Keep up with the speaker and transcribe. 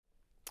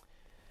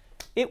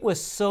It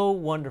was so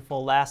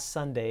wonderful last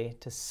Sunday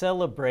to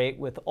celebrate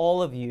with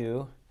all of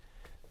you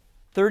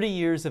 30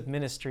 years of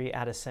ministry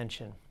at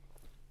Ascension.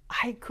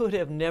 I could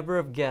have never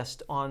have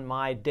guessed on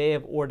my day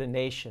of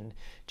ordination,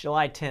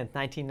 July 10th,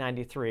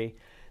 1993,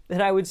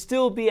 that I would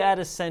still be at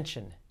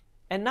Ascension,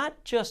 and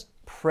not just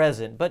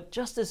present, but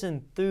just as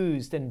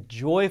enthused and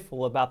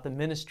joyful about the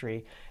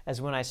ministry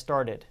as when I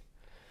started.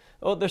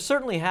 Oh, there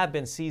certainly have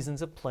been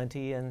seasons of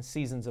plenty and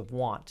seasons of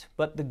want,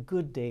 but the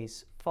good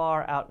days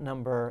far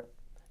outnumber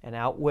and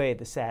outweigh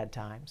the sad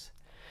times.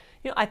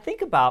 I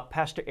think about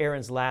Pastor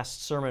Aaron's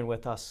last sermon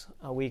with us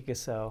a week or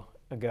so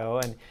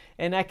ago,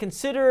 and I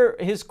consider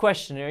his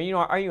question, are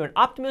you an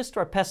optimist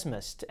or a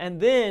pessimist?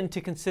 And then to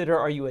consider,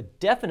 are you a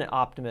definite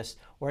optimist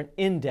or an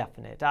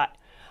indefinite?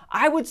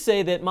 I would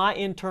say that my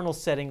internal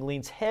setting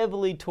leans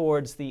heavily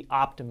towards the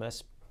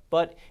optimist,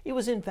 but it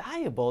was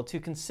invaluable to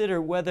consider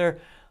whether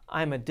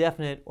I'm a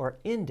definite or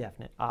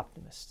indefinite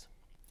optimist.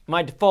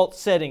 My default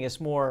setting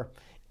is more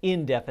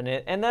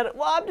indefinite, and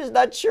I'm just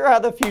not sure how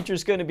the future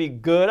is going to be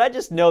good. I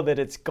just know that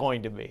it's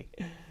going to be.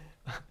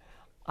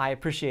 I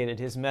appreciated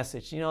his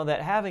message,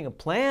 that having a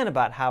plan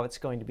about how it's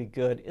going to be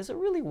good is a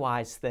really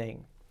wise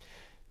thing.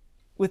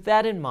 With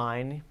that in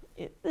mind,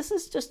 this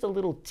is just a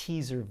little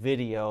teaser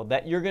video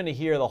that you're going to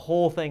hear the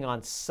whole thing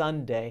on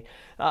Sunday,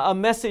 a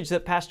message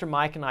that Pastor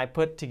Mike and I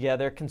put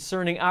together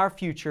concerning our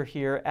future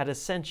here at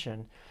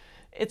Ascension.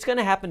 It's going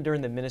to happen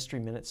during the Ministry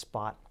Minute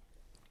spot.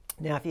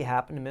 Now, if you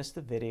happen to miss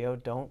the video,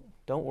 don't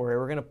worry.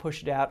 We're going to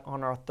push it out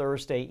on our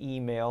Thursday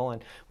email,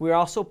 and we're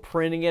also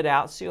printing it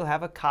out so you'll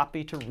have a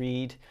copy to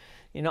read.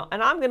 And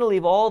I'm going to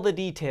leave all the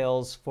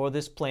details for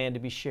this plan to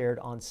be shared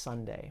on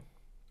Sunday.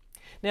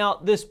 Now,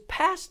 this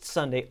past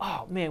Sunday,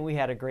 we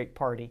had a great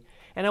party,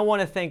 and I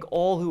want to thank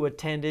all who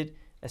attended,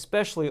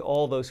 especially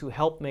all those who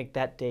helped make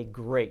that day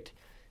great.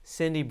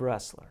 Cindy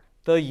Bressler,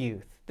 the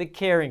youth, the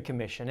Caring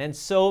Commission, and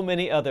so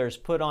many others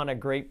put on a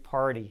great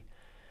party.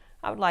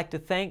 I would like to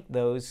thank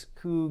those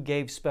who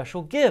gave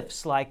special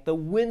gifts, like the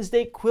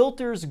Wednesday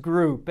Quilters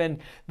group and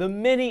the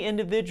many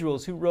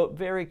individuals who wrote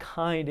very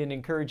kind and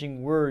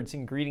encouraging words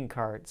and greeting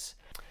cards.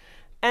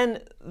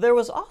 And there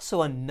was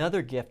also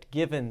another gift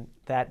given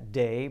that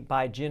day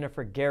by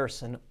Jennifer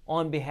Garrison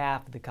on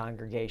behalf of the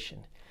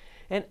congregation.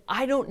 And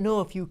I don't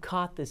know if you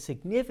caught the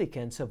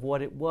significance of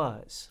what it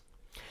was.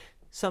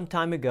 Some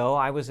time ago,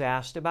 I was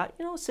asked about,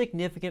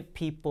 significant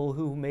people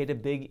who made a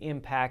big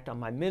impact on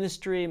my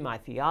ministry, my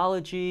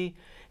theology,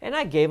 and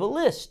I gave a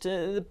list.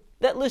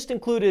 That list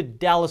included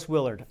Dallas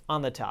Willard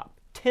on the top,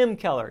 Tim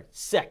Keller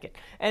second,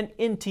 and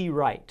N.T.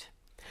 Wright.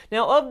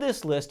 Now, of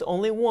this list,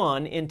 only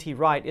one, N.T.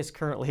 Wright, is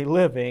currently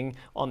living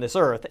on this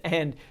earth,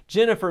 and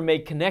Jennifer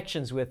made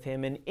connections with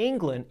him in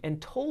England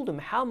and told him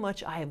how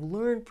much I have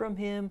learned from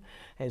him,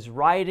 his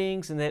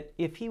writings, and that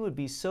if he would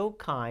be so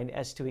kind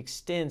as to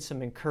extend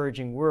some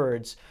encouraging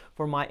words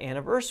for my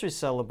anniversary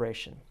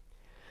celebration.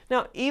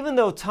 Now, even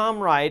though Tom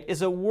Wright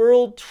is a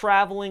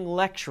world-traveling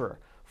lecturer,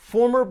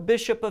 former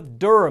Bishop of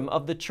Durham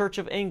of the Church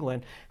of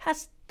England,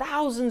 has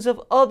thousands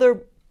of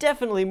other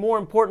definitely more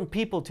important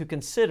people to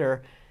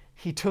consider,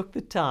 he took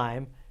the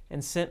time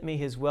and sent me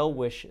his well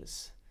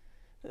wishes.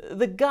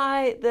 The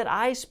guy that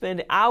I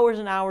spend hours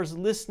and hours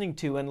listening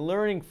to and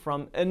learning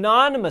from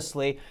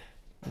anonymously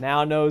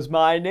now knows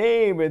my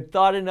name and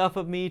thought enough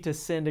of me to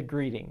send a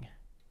greeting.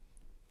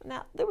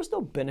 Now, there was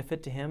no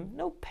benefit to him,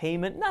 no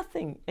payment,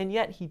 nothing, and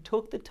yet he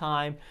took the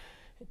time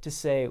to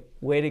say,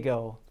 "Way to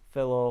go,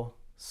 fellow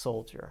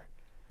soldier."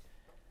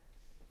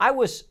 I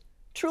was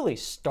truly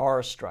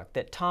starstruck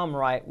that Tom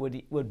Wright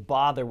would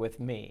bother with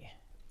me.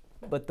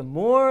 But the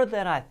more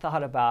that I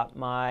thought about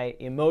my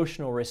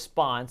emotional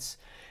response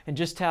and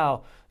just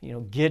how,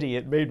 giddy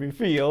it made me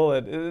feel,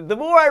 and the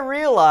more I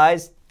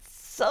realized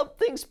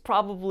something's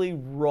probably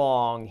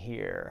wrong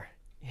here.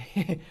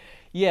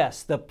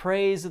 Yes, the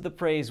praise of the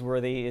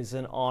praiseworthy is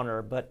an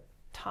honor, but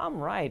Tom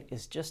Wright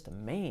is just a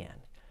man.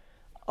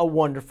 A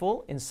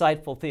wonderful,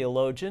 insightful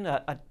theologian,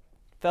 a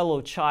fellow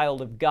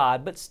child of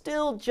God, but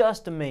still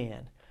just a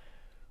man.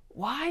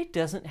 Why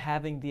doesn't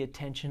having the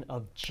attention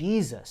of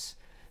Jesus,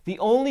 the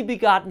only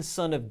begotten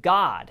Son of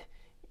God,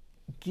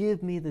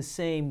 give me the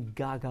same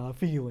gaga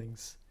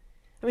feelings?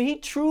 He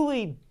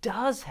truly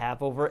does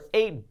have over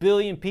 8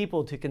 billion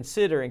people to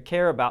consider and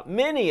care about,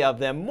 many of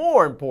them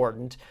more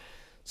important.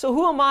 So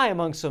who am I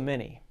among so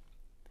many?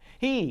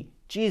 He,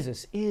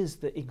 Jesus, is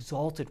the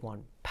exalted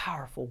one,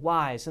 powerful,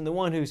 wise, and the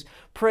one whose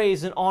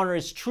praise and honor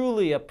is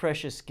truly a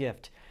precious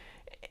gift.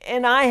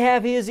 And I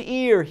have his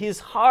ear,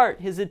 his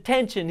heart, his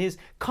attention, his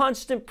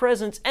constant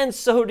presence, and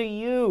so do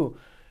you.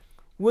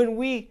 When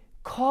we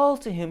call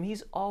to him,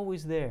 he's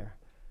always there.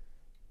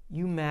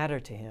 You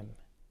matter to him.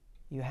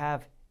 You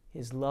have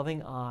his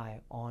loving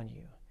eye on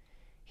you.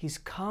 He's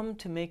come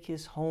to make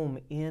his home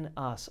in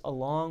us,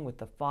 along with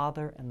the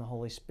Father and the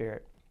Holy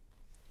Spirit.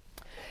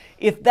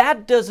 If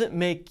that doesn't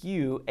make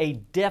you a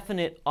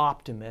definite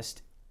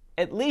optimist,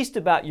 at least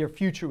about your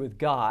future with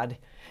God,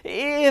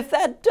 if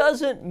that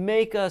doesn't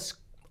make us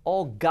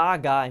all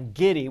gaga and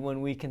giddy when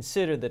we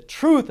consider the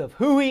truth of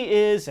who he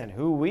is and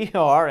who we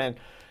are and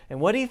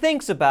what he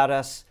thinks about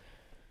us,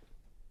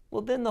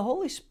 well, then the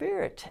Holy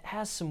Spirit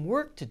has some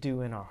work to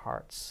do in our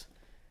hearts.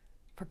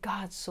 For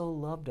God so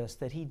loved us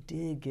that He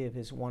did give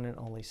His one and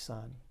only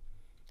Son.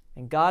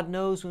 And God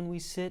knows when we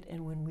sit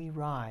and when we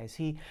rise.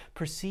 He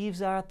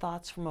perceives our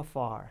thoughts from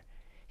afar.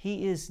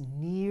 He is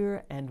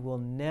near and will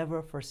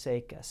never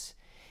forsake us.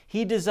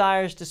 He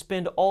desires to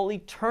spend all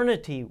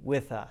eternity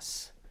with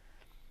us.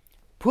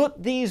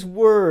 Put these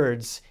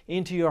words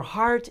into your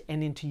heart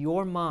and into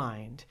your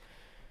mind,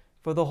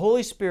 for the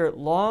Holy Spirit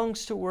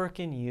longs to work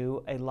in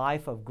you a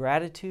life of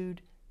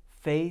gratitude,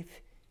 faith,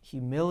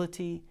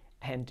 humility,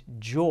 and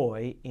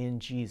joy in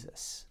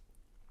Jesus.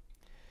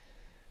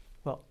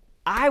 Well,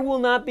 I will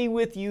not be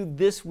with you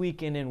this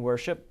weekend in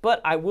worship,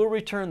 but I will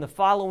return the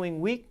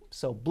following week,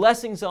 so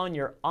blessings on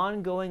your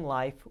ongoing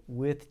life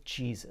with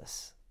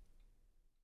Jesus.